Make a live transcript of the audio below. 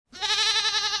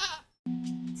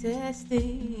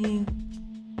Testing.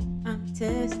 I'm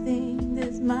testing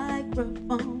this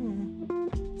microphone.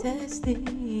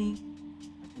 Testing.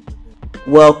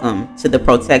 Welcome to the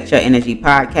Protect Your Energy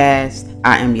podcast.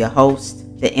 I am your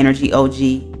host, the Energy OG,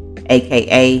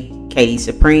 aka Katie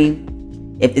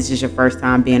Supreme. If this is your first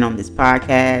time being on this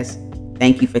podcast,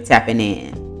 thank you for tapping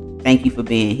in. Thank you for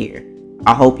being here.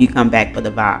 I hope you come back for the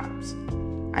vibes.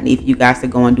 I need for you guys to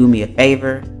go and do me a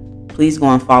favor. Please go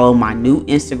and follow my new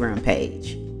Instagram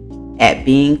page at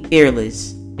Being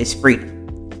Fearless is Freedom.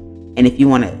 And if you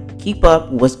want to keep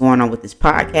up with what's going on with this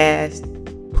podcast,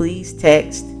 please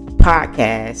text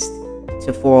podcast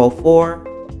to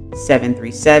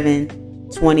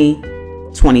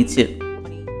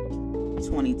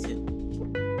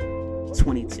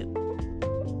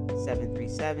 404-737-2022.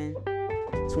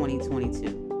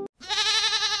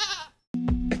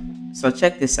 737-2022. So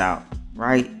check this out,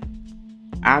 right?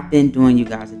 I've been doing you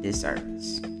guys a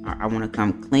disservice. I want to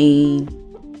come clean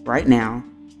right now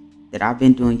that I've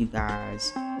been doing you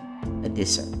guys a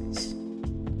disservice.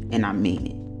 And I mean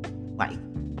it. Like,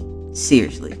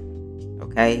 seriously.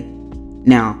 Okay?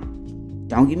 Now,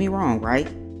 don't get me wrong,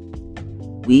 right?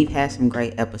 We've had some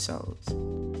great episodes.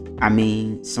 I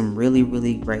mean, some really,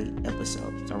 really great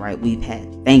episodes. All right? We've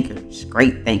had thinkers,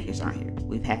 great thinkers on here.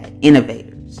 We've had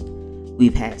innovators.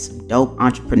 We've had some dope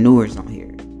entrepreneurs on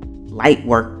here. Light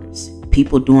workers,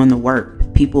 people doing the work,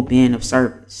 people being of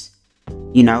service,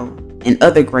 you know, and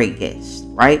other great guests,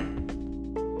 right?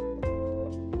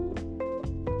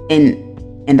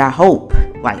 And I hope,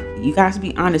 like, you guys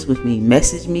be honest with me.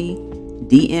 Message me,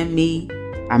 DM me.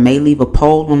 I may leave a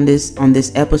poll on this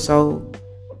episode,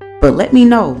 but let me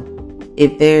know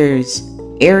if there's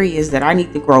areas that I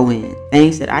need to grow in,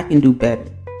 things that I can do better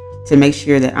to make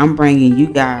sure that I'm bringing you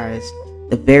guys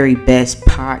the very best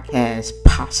podcast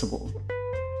possible.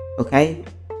 Okay?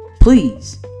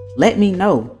 Please let me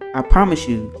know. I promise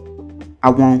you I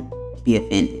won't be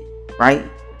offended, right?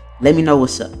 Let me know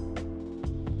what's up.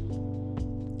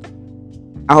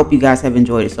 I hope you guys have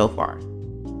enjoyed it so far.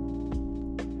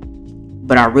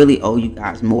 But I really owe you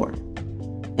guys more.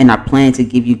 And I plan to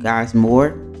give you guys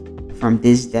more from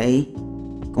this day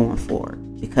going forward.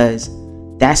 Because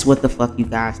that's what the fuck you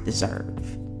guys deserve.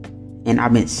 And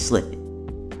I've been slipping.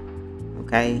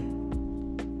 Okay?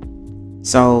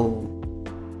 So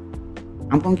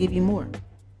I'm gonna give you more.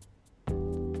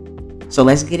 So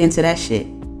let's get into that shit.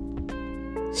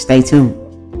 Stay tuned.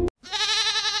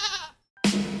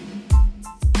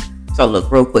 So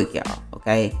look, real quick, y'all,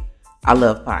 okay? I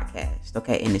love podcasts,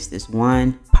 okay? And it's this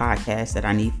one podcast that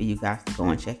I need for you guys to go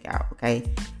and check out, okay?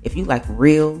 If you like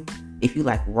real, if you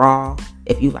like raw,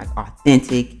 if you like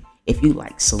authentic, if you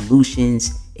like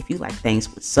solutions, if you like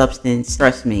things with substance,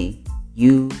 trust me,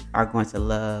 you are going to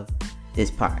love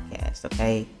this podcast,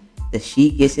 okay? The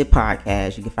She Gets It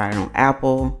podcast. You can find it on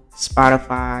Apple,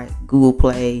 Spotify, Google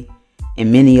Play,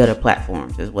 and many other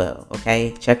platforms as well,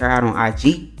 okay? Check her out on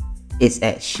IG. It's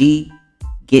at She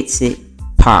Gets It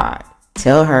Pod.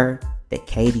 Tell her that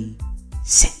Katie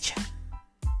sent you.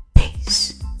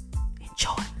 Peace.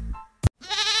 Enjoy.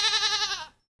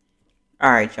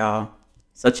 All right, y'all.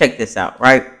 So check this out,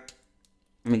 right?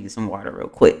 Let me get some water real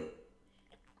quick.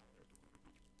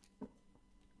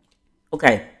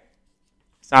 Okay.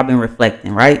 So I've been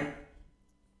reflecting, right?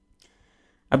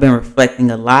 I've been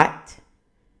reflecting a lot.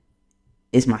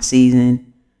 It's my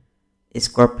season. It's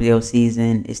Scorpio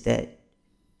season. It's that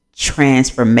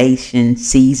transformation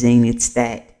season. It's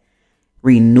that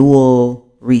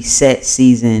renewal, reset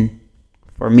season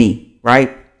for me,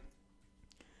 right?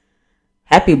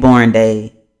 Happy born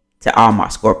day to all my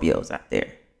Scorpios out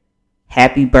there.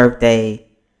 Happy birthday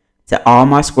to all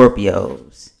my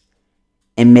Scorpios.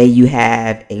 And may you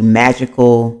have a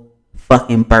magical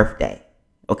fucking birthday.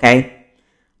 Okay?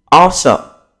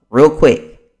 Also, real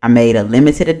quick, I made a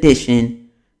limited edition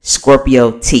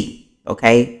Scorpio tee.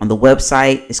 Okay? On the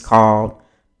website, it's called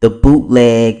the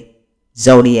Bootleg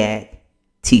Zodiac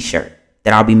t-shirt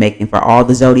that I'll be making for all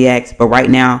the Zodiacs. But right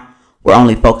now, we're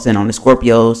only focusing on the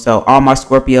Scorpios. So all my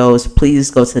Scorpios, please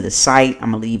go to the site.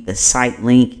 I'm going to leave the site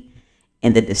link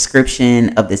in the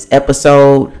description of this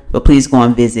episode. But please go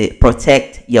and visit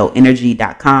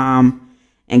protectyorenergy.com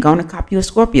and go and copy a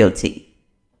Scorpio tee.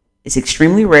 It's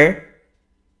extremely rare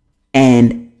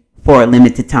and for a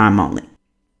limited time only.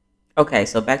 Okay,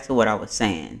 so back to what I was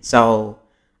saying. So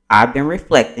I've been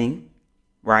reflecting,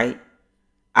 right?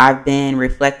 I've been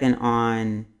reflecting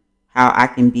on how I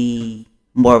can be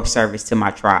more of service to my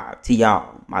tribe, to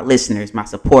y'all, my listeners, my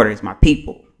supporters, my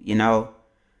people, you know,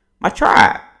 my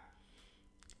tribe.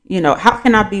 You know, how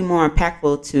can I be more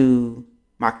impactful to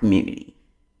my community,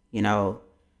 you know,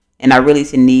 And I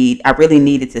really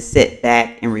needed to sit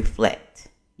back and reflect,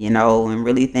 and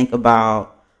really think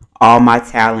about all my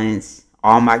talents,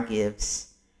 all my gifts,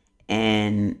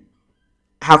 and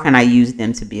how can I use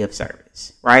them to be of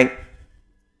service, right?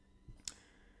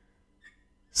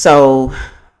 So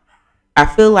I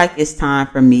feel like it's time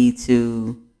for me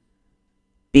to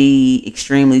be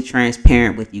extremely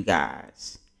transparent with you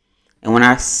guys. And when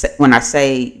I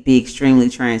say be extremely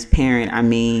transparent, I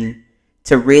mean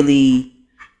to really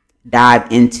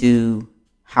dive into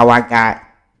how I got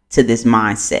to this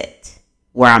mindset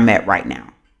where I'm at right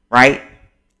now, right?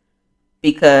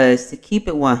 Because to keep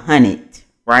it 100,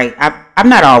 right? I've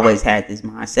not always had this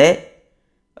mindset.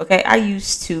 Okay, I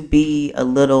used to be a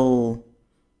little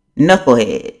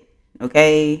knucklehead.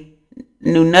 Okay,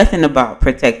 knew nothing about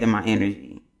protecting my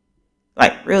energy.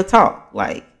 Like, real talk.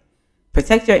 Like,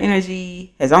 protect your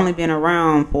energy has only been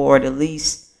around for at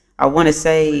least, I want to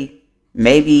say,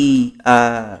 maybe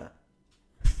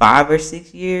 5 or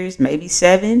 6 years, maybe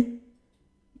 7.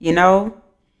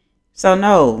 So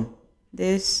no,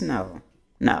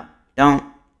 don't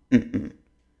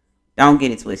don't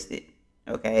get it twisted.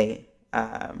 Okay,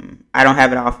 I don't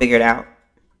have it all figured out.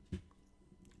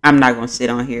 I'm not gonna sit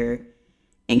on here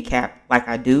and cap like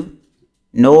I do,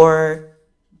 nor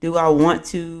do I want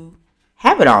to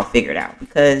have it all figured out,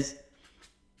 because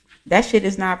that shit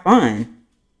is not fun.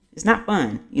 It's not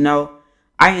fun.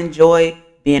 I enjoy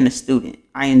being a student.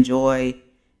 I enjoy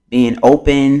being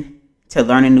open to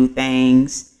learning new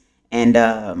things. And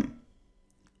I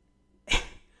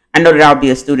know that I'll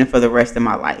be a student for the rest of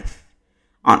my life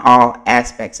on all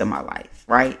aspects of my life,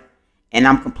 right? And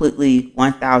I'm completely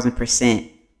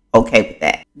 1000% okay with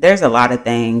that. There's a lot of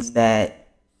things that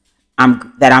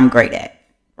I'm great at,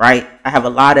 right? I have a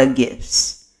lot of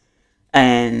gifts,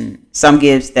 and some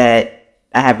gifts that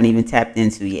I haven't even tapped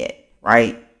into yet,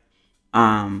 right?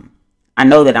 I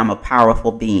know that I'm a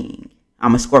powerful being.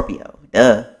 I'm a Scorpio,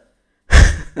 duh.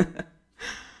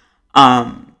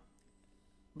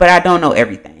 But I don't know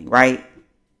everything, right?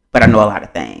 But I know a lot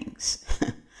of things.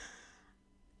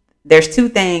 There's 2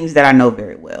 things that I know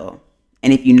very well.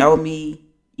 And if you know me,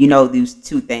 you know these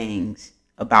 2 things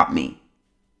about me.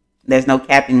 There's no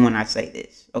capping when I say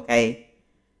this, okay?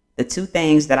 The 2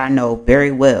 things that I know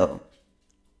very well,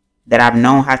 that I've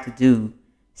known how to do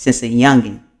since a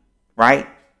youngin', right,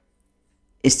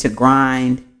 is to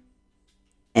grind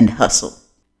and hustle.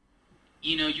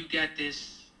 You got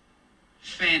this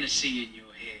fantasy in your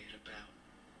head about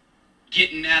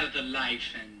getting out of the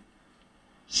life and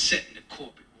setting the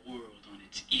corporate world on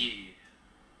its ear.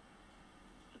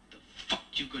 What the fuck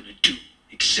you gonna do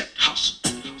except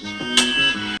hustle?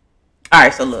 All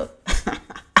right, so look,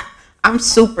 I'm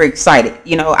super excited.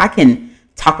 I can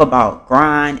talk about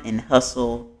grind and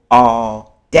hustle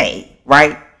all day,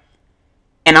 right?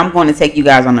 And I'm going to take you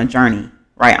guys on a journey,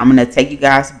 right? I'm going to take you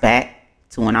guys back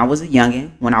to when I was a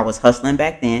youngin', when I was hustling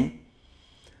back then,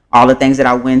 all the things that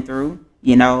I went through,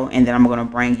 and then I'm going to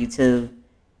bring you to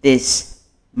this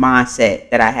mindset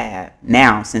that I have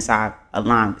now since I've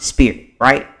aligned with spirit,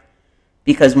 right?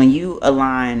 Because when you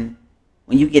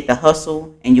get the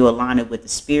hustle and you align it with the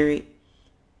spirit,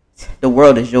 the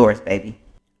world is yours, baby.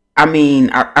 I mean,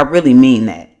 I really mean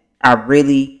that. I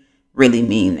really, really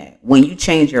mean that. When you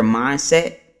change your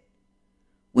mindset,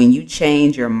 you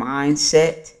change your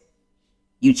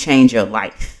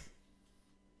life.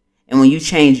 And when you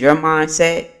change your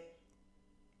mindset,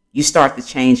 you start to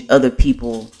change other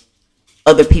people's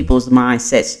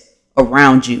mindsets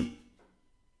around you.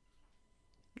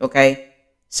 Okay?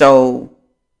 So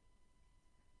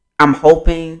I'm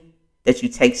hoping that you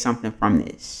take something from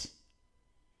this.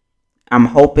 I'm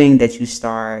hoping that you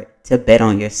start to bet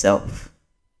on yourself.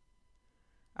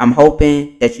 I'm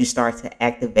hoping that you start to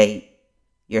activate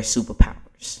your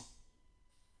superpowers.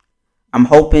 I'm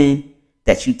hoping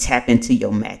that you tap into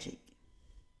your magic.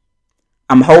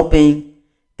 I'm hoping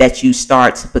that you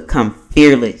start to become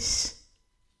fearless.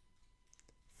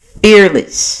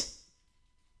 Fearless.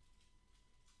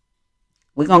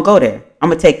 We're going to go there. I'm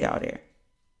going to take y'all there.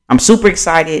 I'm super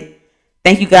excited.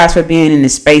 Thank you guys for being in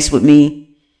this space with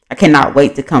me. I cannot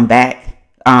wait to come back.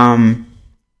 We're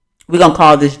going to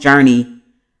call this journey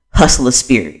Hustler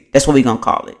Spirit. That's what we're going to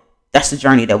call it. That's the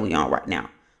journey that we're on right now.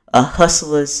 A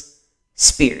hustler's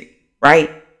spirit,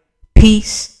 right?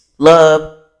 Peace,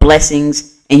 love,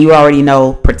 blessings, and you already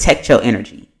know, protect your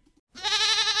energy.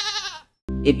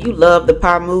 If you love the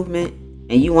power movement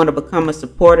and you want to become a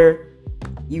supporter,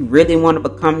 you really want to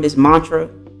become this mantra,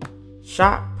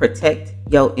 shop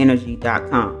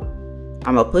protectyorenergy.com.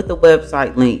 I'm going to put the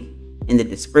website link in the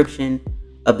description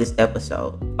of this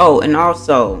episode. Oh, and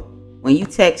also, when you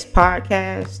text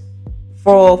podcast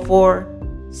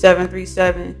 404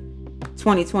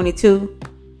 737-2022.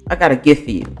 I got a gift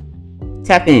for you.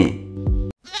 Tap in.